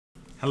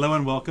Hello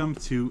and welcome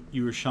to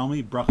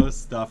Yerushalmi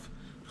Berachos Daf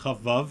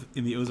Chavav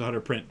in the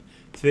Ozohar print.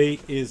 Today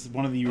is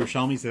one of the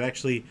Yerushalmis that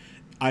actually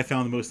I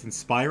found the most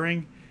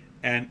inspiring,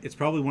 and it's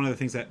probably one of the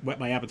things that whet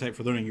my appetite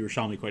for learning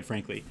Yerushalmi, quite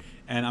frankly.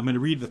 And I'm going to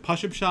read the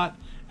Pashup shot,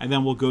 and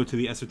then we'll go to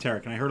the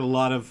esoteric. And I heard a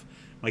lot of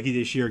Mikey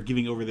Deshir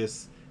giving over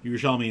this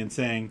Yerushalmi and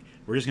saying,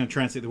 we're just going to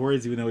translate the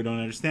words even though we don't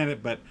understand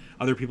it, but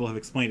other people have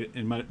explained it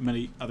in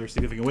many other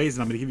significant ways,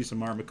 and I'm going to give you some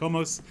Mar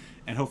Makomos,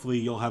 and hopefully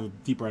you'll have a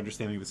deeper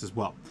understanding of this as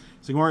well.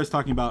 So Gemara is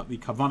talking about the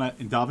Kavana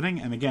in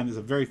Davening, and again, there's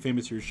a very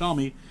famous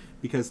Yerushalmi,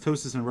 because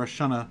Tosis and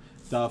Rosh Hashanah,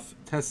 Daf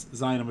Tes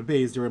Zayin Amud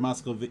Beis, during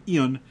Maskell of the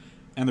Iyun,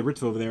 and the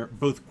Ritva over there,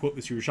 both quote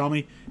this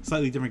Yerushalmi,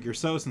 slightly different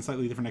Gersos and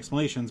slightly different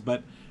explanations,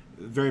 but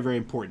very, very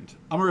important.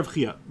 Amar Rav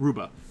Chia,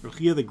 Ruba. Rav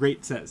Chia the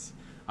Great says,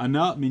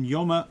 Ana min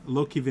yoma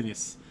lo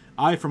kivinis.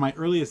 I, from my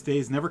earliest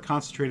days, never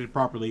concentrated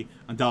properly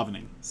on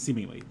davening,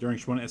 seemingly, during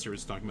Shmona Esrei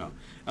was talking about.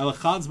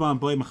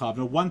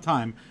 No, one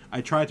time,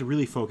 I tried to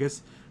really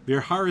focus.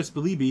 Virharis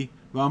belibi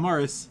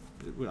v'amaris.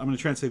 I'm going to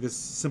translate this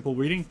simple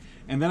reading.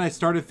 And then I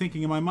started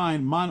thinking in my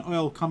mind, Man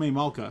oil kame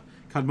malka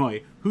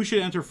kadmoi. Who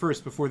should enter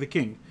first before the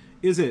king?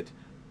 Is it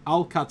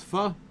Al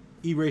Katfa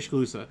I Reish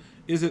Galusa?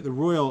 Is it the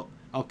royal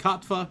Al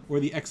Katfa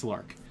or the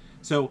Exilarch?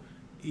 So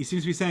he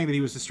seems to be saying that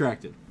he was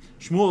distracted.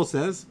 Shmuel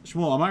says,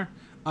 Shmuel Amar,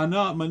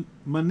 Ana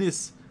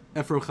manis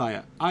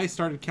efrochaya. I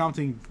started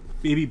counting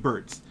baby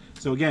birds.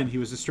 So again, he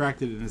was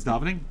distracted in his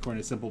davening,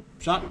 according to a simple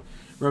shot.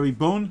 Rabbi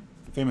Bon,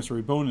 famous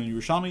Rabbi Bon in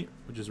Yerushalmi,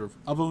 which is Rav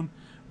Avon,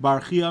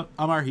 Bar Chia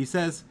Amar, he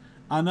says,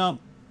 Ana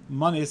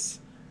manis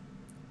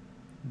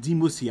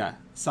dimusia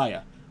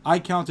saya. I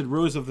counted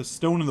rows of the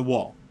stone in the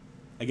wall.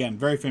 Again,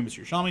 very famous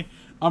Yerushalmi.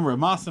 Amar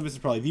Masam, this is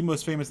probably the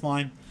most famous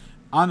line.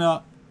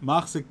 Ana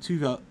machzik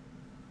tuva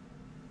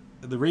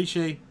the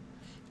Reishe,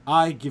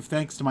 I give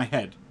thanks to my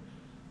head.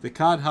 The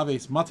kad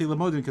haves mati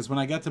lamodim, because when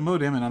I get to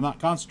modim and I'm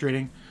not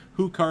concentrating,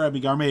 hu kara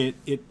bigarme,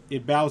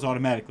 it bows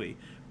automatically,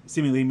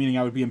 seemingly meaning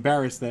I would be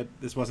embarrassed that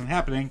this wasn't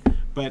happening,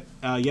 but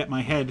yet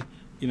my head,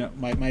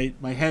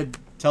 my head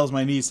tells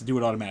my knees to do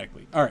it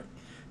automatically. All right,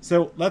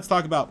 so let's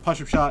talk about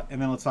Pashup shot, and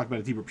then let's talk about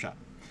a deeper shot.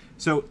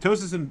 So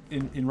Tosis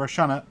in Rosh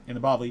Hashanah in the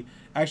Bavli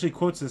actually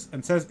quotes this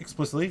and says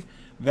explicitly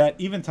that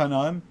even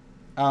Tanaim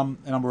and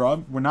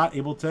Amoraim were not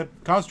able to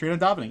concentrate on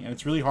davening, and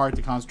it's really hard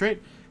to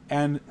concentrate.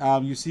 And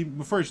you see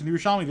before in the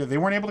Yerushalmi that they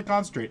weren't able to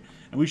concentrate,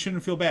 and we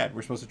shouldn't feel bad.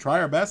 We're supposed to try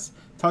our best.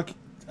 Tachin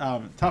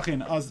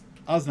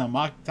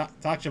azna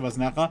takshav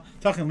aznacha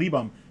tachin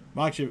libam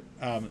makshav.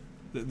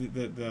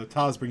 The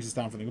Taz brings this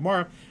down from the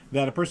Gemara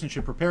that a person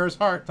should prepare his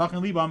heart.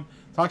 Tachin libam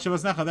takshav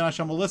aznacha. Then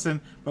Hashem will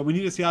listen. But we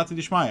need a siyata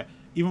dishmaya.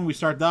 Even when we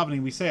start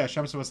davening, we say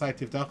Hashem savasai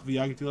tiftach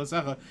v'yagitu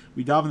lasecha.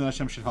 We daven that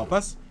Hashem should help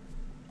us.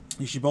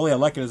 Yishiboli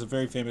Aleket is a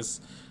very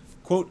famous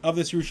quote of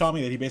this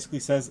Yerushalmi that he basically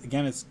says,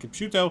 again, it's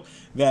Kipshuto,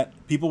 that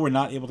people were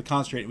not able to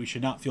concentrate. We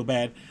should not feel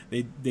bad.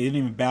 They didn't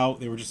even bow.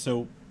 They were just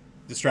so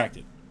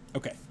distracted.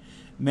 Okay.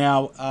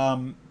 Now,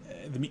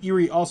 the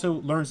Meiri also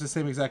learns the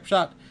same exact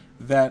shot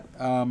that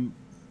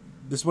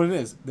this is what it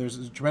is. There's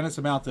a tremendous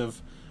amount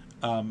of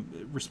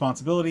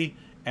responsibility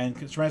and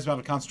a tremendous amount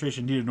of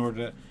concentration needed in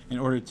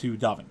order to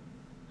daven.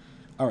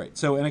 All right.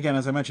 So, and again,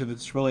 as I mentioned, the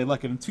Shmulei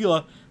Leket and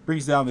Tefillah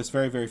brings down this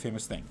very, very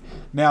famous thing.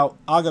 Now,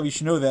 Agav, you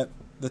should know that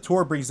the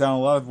Torah brings down a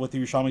lot of what the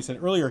Yerushalmi said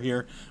earlier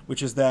here,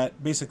 which is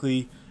that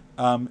basically,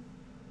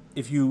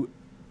 if you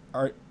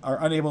are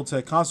unable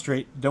to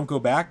concentrate, don't go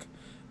back.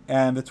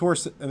 And the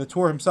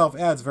Torah himself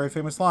adds a very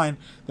famous line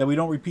that we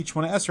don't repeat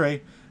Shmona Esrei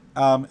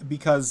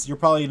because you're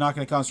probably not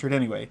going to concentrate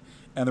anyway.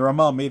 And the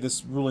Ramah made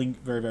this ruling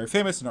very, very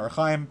famous in Orach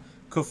Chaim,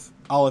 Kuf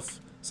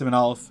Aleph, Siman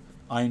Aleph,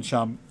 Ayin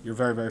Sham. You're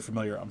very, very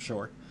familiar, I'm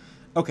sure.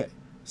 Okay,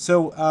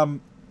 so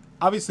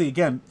obviously,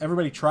 again,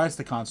 everybody tries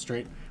to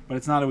concentrate, but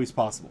it's not always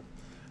possible.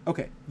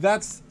 Okay,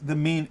 that's the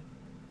main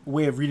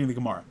way of reading the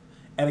Gemara.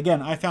 And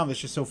again, I found this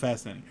just so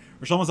fascinating.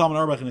 Rosh Zalman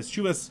Auerbach in his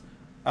Chuvas,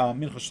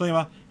 Mincha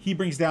Shlema, he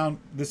brings down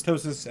this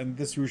Tosis and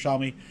this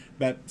Yerushalmi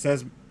that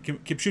says,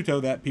 Kipshuto,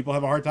 that people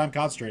have a hard time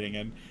concentrating,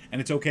 and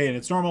it's okay, and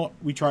it's normal.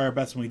 We try our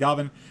best when we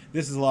daven.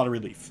 This is a lot of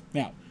relief.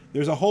 Now,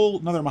 there's a whole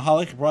another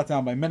Mahalik brought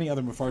down by many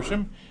other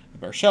Mefarshim, the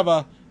Be'er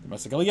Sheva, the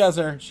Masek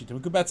Eliezer, Shita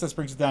Mekubetzes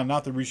brings it down,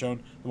 not the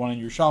Rishon, the one in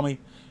Yerushalmi,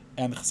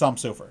 and the Chassam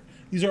Sofer.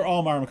 These are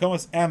all Mar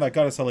Makomos and the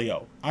Gadas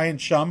Aliyah. Ayin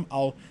Sham,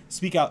 I'll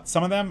speak out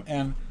some of them,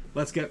 and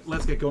let's get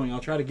going.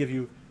 I'll try to give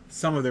you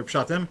some of their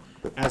pshatim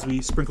as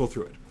we sprinkle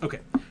through it.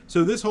 Okay,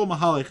 so this whole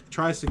Mahalik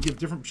tries to give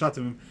different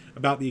pshatim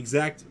about the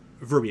exact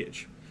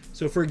verbiage.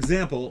 So, for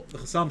example, the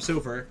Chassam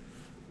Sofer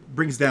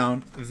brings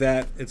down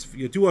that it's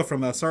Yadua from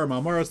the Asar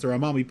Ma'amaros, the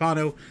Ramah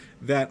Mipano,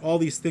 that all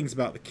these things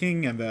about the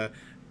king and the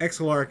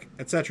Exilarch,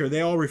 etc.,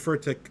 they all refer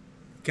to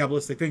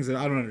Kabbalistic things that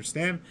I don't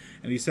understand.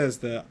 And he says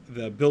the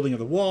building of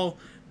the wall,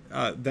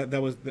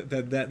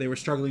 that they were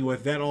struggling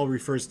with, that all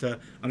refers to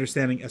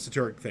understanding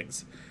esoteric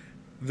things.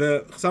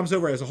 The Chassam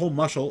Sofer has a whole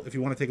mushal. If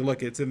you want to take a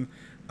look, it's in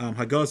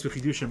Hagaz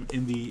v'Chidushim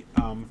in the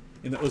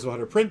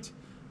Ozohar print.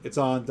 It's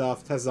on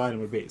Daf Tes Zayin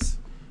Amud Beis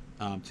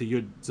to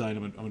Yud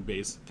Zayin Amud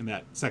Beis in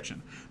that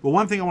section. But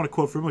one thing I want to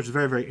quote from him, which is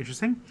very, very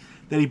interesting,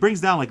 that he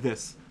brings down like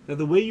this: that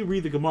the way you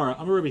read the Gemara,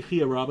 Amar Rabbi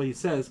Chia Rabba, he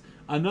says,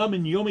 Ana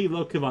min yomi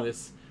lo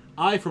kavanis.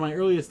 I, from my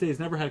earliest days,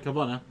 never had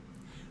kavana.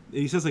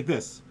 He says like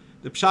this.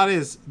 The pshat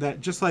is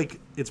that just like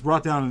it's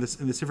brought down in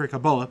the Sefer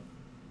Kabbalah,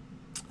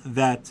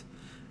 that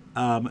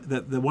one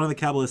of the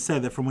Kabbalists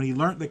said that from when he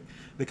learned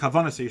the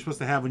kavanas that you're supposed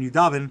to have when you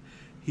daven,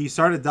 he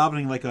started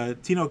davening like a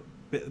Tino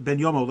Ben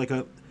Yomo, like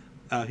a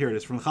here it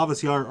is from the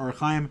Chavas Yar or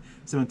Chaim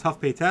Simon Tuf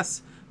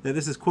Peites, that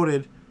this is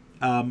quoted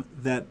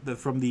that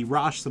from the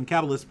Rash, some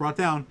Kabbalists brought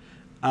down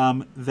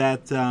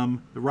that the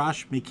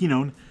Rash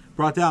Mekinon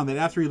brought down that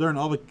after he learned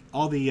all the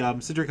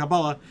Siddur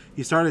Kabbalah,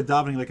 he started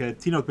davening like a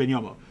Tinok Ben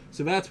Yomo.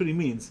 So that's what he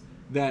means,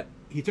 that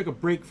he took a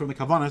break from the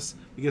Kavanas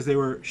because they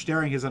were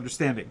staring his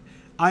understanding.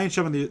 Ayin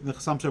Shem in the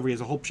Chassam Sofer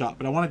has a whole pshat,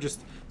 but I want to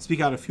just speak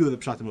out a few of the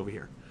pshatim over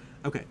here.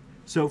 Okay,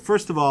 so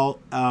first of all,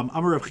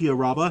 Amar Rav Chia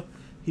Rabbah,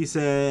 he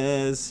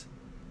says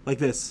like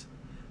this: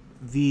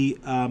 the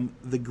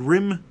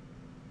Grim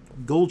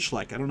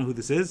Goldschleck, I don't know who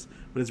this is,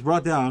 but it's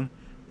brought down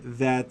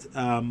that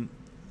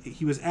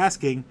he was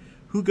asking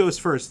who goes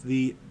first,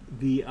 the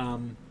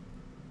Man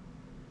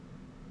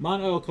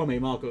Oil Kome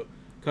Malko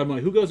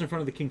Kadmoi, who goes in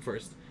front of the king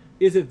first?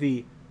 Is it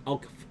the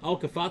Al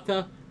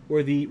Kafata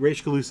or the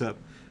Reish Galusa?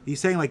 He's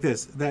saying like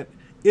this: that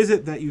is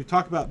it that you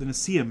talk about the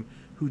Nasiim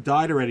who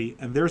died already,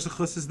 and there's a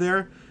chus is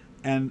there,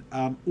 and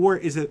or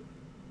is it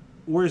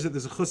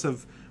there's a chus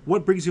of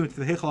what brings you into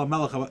the Heichal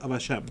HaMelech of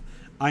Hashem?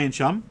 Ayin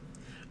Sham.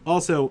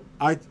 Also,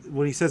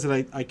 when he says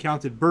that I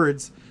counted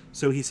birds,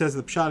 so he says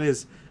the pshat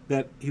is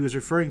that he was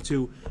referring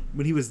to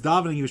when he was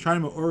davening, he was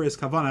trying to or his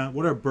kavana.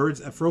 What are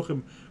birds?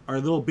 Afrochim are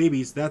little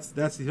babies. That's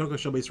the Tinokos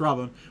Shel Beis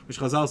Rabban, which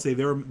Chazal say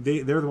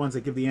they're the ones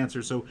that give the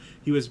answer. So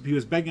he was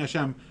begging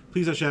Hashem,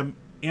 please Hashem,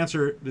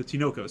 answer the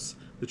Tinokos,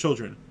 the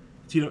children,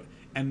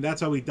 and that's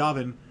how we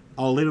daven.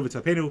 Al Leinu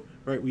V'Tapenu,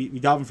 right? We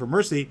daven for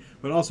mercy,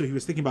 but also he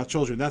was thinking about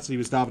children. That's what he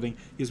was davening.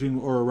 He was being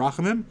Or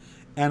Rachamim,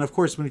 and of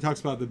course when he talks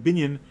about the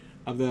binyan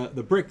of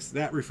the bricks,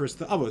 that refers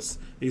to avos.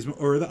 He's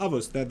or the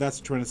avos. That's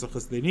the tremendous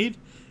achos they need.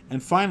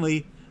 And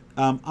finally,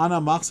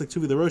 Ana Machzek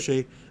Tuvi the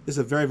Roshe. This is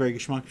a very very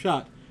geshmak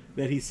shot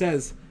that he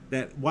says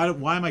that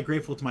why am I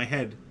grateful to my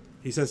head?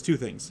 He says two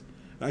things.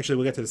 Actually,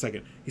 we'll get to the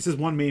second. He says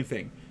one main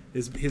thing.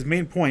 His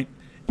main point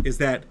is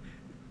that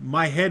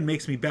my head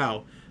makes me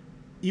bow,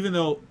 even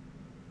though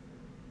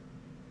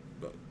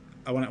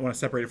I want to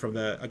separate it from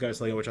the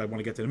Agadas Leo, which I want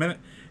to get to in a minute.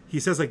 He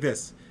says like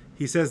this.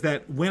 He says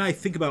that when I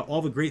think about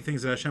all the great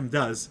things that Hashem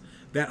does,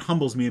 that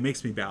humbles me and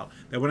makes me bow.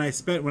 That when I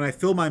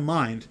fill my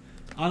mind,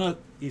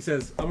 he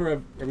says,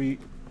 Amar Rabbi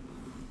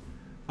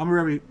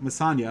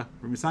Masanya.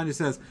 Rabbi Masanya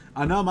says,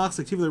 Ana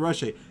machzek tiv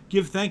l'rashe.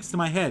 Give thanks to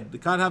my head. The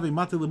God having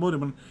mata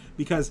l'modim,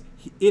 because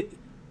it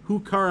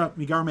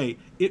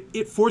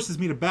forces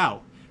me to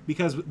bow.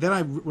 Because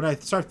then when I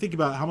start thinking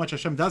about how much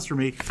Hashem does for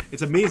me,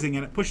 it's amazing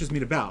and it pushes me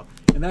to bow.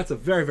 And that's a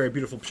very, very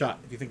beautiful pshat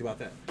if you think about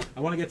that. I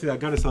want to get to that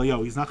Agadas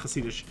Elio. He's not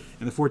Hasidish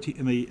in the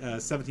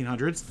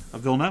 1700s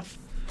of Vilna.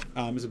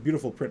 It's a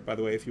beautiful print, by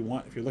the way, if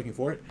you're looking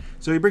for it.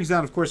 So he brings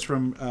down, of course,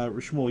 from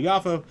Shmuel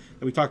Yafo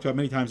that we talked about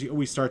many times. He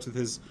always starts with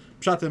his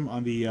pshatim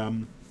on the.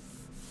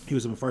 He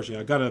was a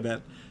Mefarshei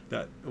Agada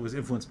that was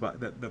influenced by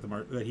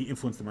that he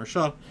influenced the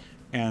Marsha,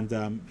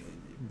 and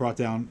brought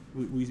down.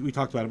 We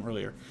talked about him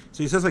earlier.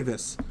 So he says like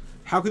this: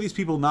 how could these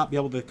people not be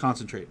able to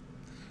concentrate?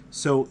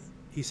 So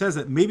he says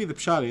that maybe the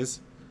pshat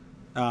is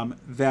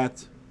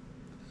that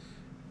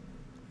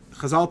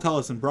Chazal tell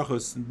us in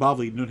Berachos and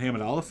Bavli Nun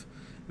Hamad Aleph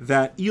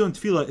that Iyun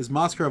Tefillah is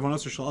masker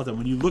avonos shel adam.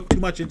 When you look too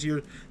much into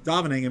your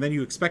davening and then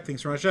you expect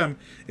things from Hashem,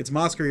 it's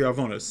masker your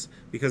avonos,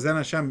 because then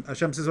Hashem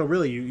says, "Oh,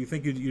 really? You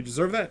think you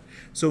deserve that?"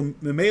 So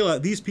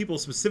Memela, these people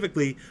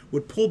specifically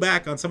would pull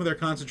back on some of their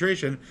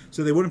concentration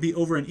so they wouldn't be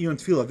over in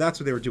Iyun Tefillah. That's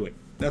what they were doing.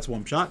 That's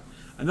one shot.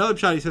 Another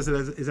shot he says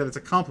is that it's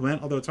a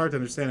compliment, although it's hard to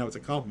understand how it's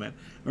a compliment.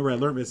 Remember, I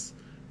learned this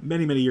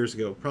many years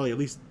ago, probably at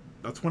least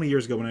about 20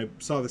 years ago when I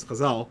saw this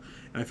Chazal,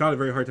 and I found it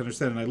very hard to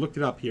understand. And I looked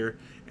it up here,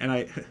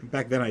 and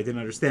back then I didn't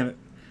understand it.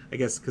 I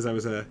guess because I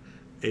was I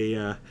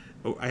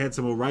had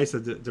some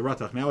Oraisa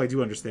Deratach. Now I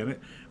do understand it,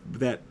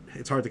 that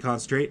it's hard to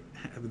concentrate.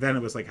 But then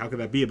it was like, how could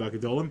that be about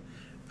Gedolim?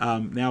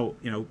 Now,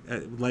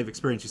 life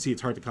experience, you see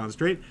it's hard to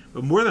concentrate.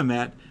 But more than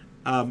that,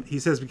 he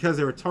says because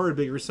they were Torah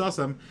big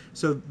Risasam,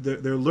 so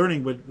their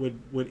learning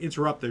would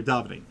interrupt their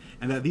davening.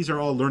 And that these are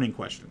all learning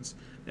questions.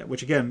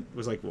 Which again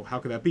was like, well, how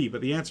could that be? But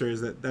the answer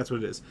is that's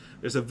what it is.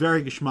 There's a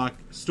very geschmack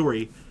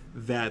story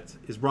that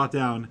is brought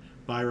down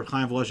by Reb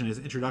Chaim Volozhin in his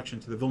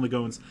introduction to the Vilna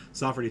Gaon's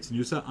Safra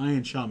Tznusa,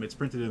 Ayin Sham. It's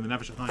printed in the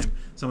Nefesh Chaim,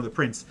 some of the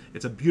prints.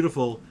 It's a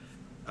beautiful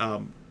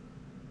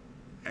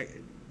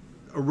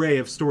array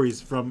of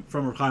stories from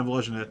Reb Chaim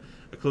Volozhin,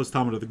 a close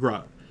Talmud of the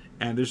Gra.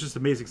 And there's just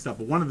amazing stuff.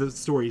 But one of the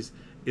stories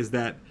is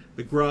that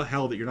the Gra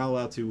held that you're not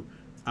allowed to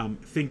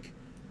think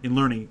in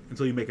learning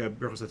until you make a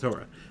Berachos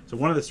Torah. So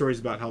one of the stories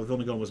about how the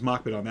Vilna Gaon was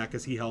makbid on that,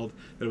 because he held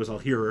that it was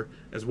al-hirer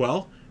as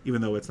well,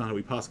 even though it's not how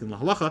we paskin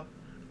lahalacha.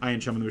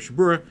 Ayin Sham in the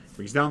Mishabura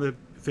brings down the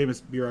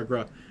famous Bira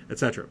Gra,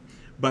 etc.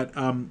 But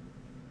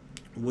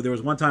there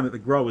was one time that the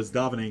Gra was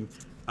davening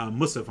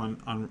Musaf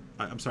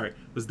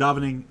was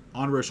davening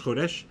on Rosh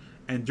Chodesh,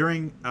 and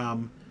during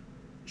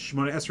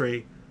Shmona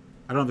Esrei,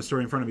 I don't have the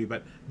story in front of me,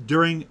 but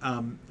during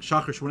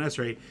Shachar Shmona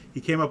Esrei,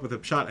 he came up with a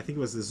pshat. I think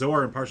it was the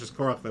Zohar and Parshas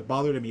Korach that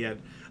bothered him. He had,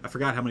 I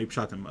forgot how many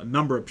pshatim, a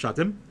number of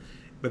pshatim,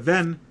 but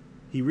then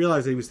he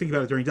realized that he was thinking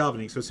about it during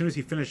davening. So as soon as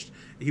he finished,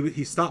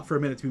 he stopped for a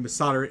minute to be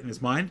masader it in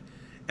his mind,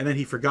 and then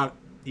he forgot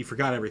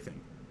everything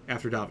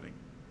after davening,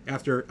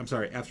 after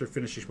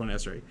finishing Shmona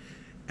Esrei,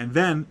 and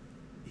then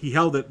he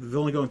held it. The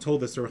Vilna Gaon told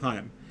this to Reb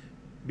Chaim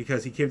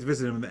because he came to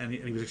visit him, and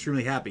he was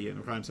extremely happy. And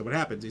Reb Chaim said, "What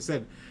happened?" He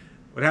said,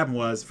 "What happened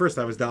was, first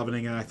I was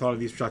davening and I thought of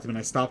these pshatim and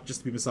I stopped just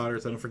to be masader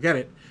so I don't forget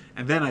it,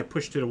 and then I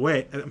pushed it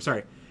away.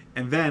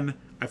 And then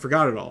I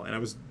forgot it all, and I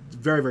was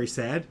very, very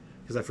sad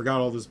because I forgot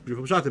all those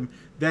beautiful pshatim.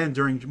 Then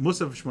during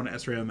Musaf Shmona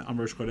Esrei on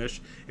Rosh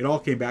Chodesh, it all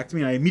came back to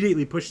me, and I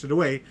immediately pushed it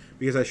away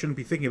because I shouldn't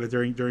be thinking of it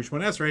during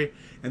Shmona Esrei,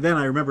 and then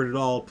I remembered it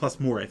all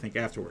plus more, I think,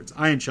 afterwards.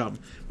 Ayin Sham.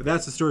 But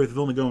that's the story of the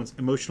Vilna Gaon's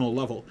emotional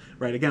level,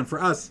 right? Again,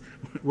 for us,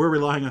 we're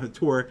relying on the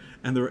Torah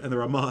and the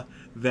Ramah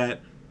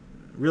that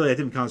really I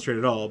didn't concentrate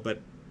at all,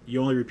 but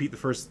you only repeat the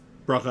first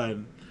bracha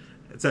and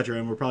etc.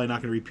 And we're probably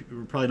not going to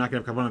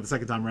have kavanah the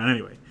second time around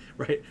anyway,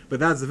 right? But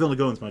that's the Vilna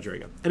Gaon's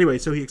madriga. Anyway,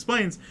 so he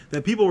explains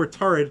that people were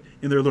tarid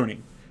in their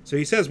learning. So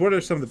he says, what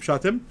are some of the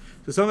pshatim?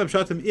 So some of the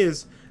pshatim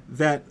is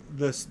that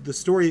the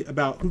story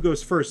about who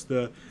goes first,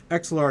 the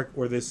exilarch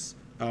or this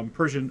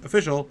Persian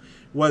official,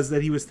 was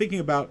that he was thinking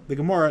about the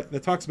Gemara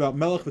that talks about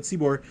Melech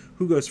V'Tzibor,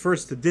 who goes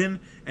first to Din,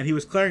 and he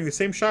was clearing the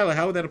same shaila.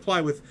 How would that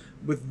apply with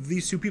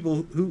these two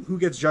people who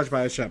gets judged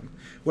by Hashem?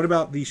 What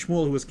about the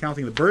Shmuel who was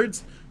counting the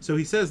birds? So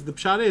he says the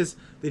pshat is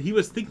that he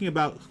was thinking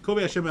about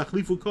Kovei Hashem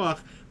Achlifu Koach,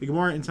 the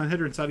Gemara in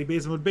Sanhedrin Tzadi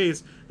Beis Amud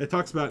Beis that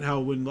talks about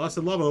how when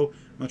Lasa Lavo, I'm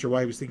not sure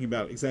why he was thinking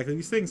about exactly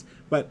these things,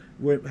 but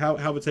how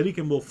the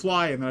tzaddikim will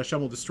fly and then Hashem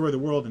will destroy the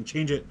world and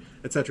change it,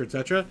 etc.,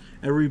 etc.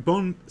 And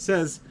Ribon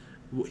says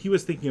he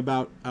was thinking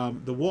about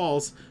the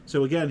walls.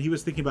 So again, he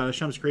was thinking about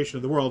Hashem's creation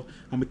of the world.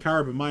 That's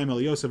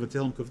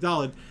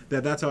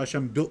how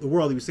Hashem built the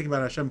world. He was thinking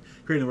about Hashem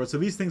creating the world. So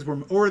these things were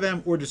over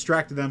them or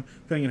distracted them,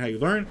 depending on how you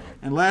learn.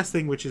 And last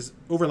thing, which is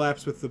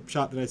overlaps with the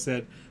shot that I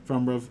said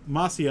from Rav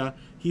Masya,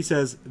 he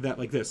says that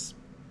like this,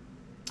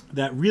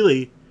 that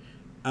really,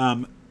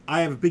 I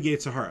have a big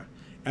Yetzer Hara,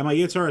 and my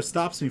Yetzer Hara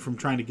stops me from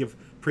trying to give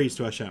praise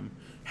to Hashem.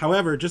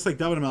 However, just like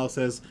Davening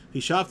says,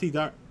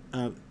 Hishavti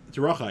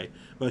Derachai,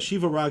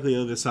 Shiva Ragli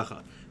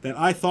V'Sacha, that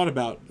I thought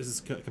about, this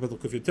is capital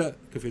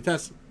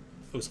Kufyates,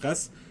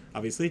 Oskes,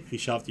 obviously,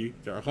 Hishavti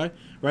Derachai,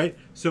 right?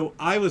 So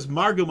I was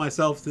margil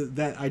myself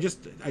that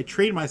I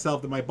trained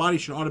myself that my body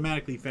should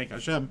automatically thank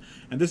Hashem,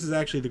 and this is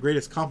actually the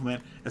greatest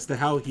compliment as to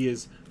how he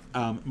is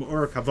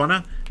Ma'or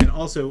Kavana, and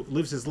also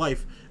lives his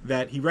life,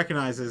 that he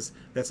recognizes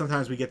that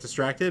sometimes we get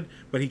distracted,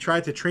 but he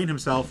tried to train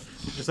himself,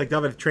 just like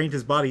David trained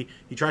his body.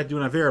 He tried to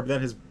do an Avera, but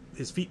then his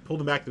feet pulled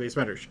him back to the base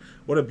medrash.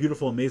 What a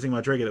beautiful, amazing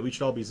madriga that we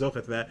should all be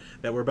zochet to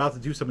that we're about to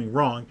do something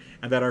wrong,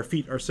 and that our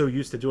feet are so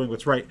used to doing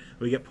what's right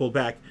that we get pulled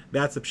back.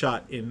 That's a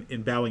pshat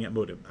in bowing at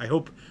modim. I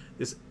hope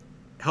this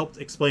helped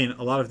explain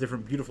a lot of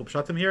different beautiful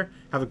pshatim here.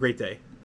 Have a great day.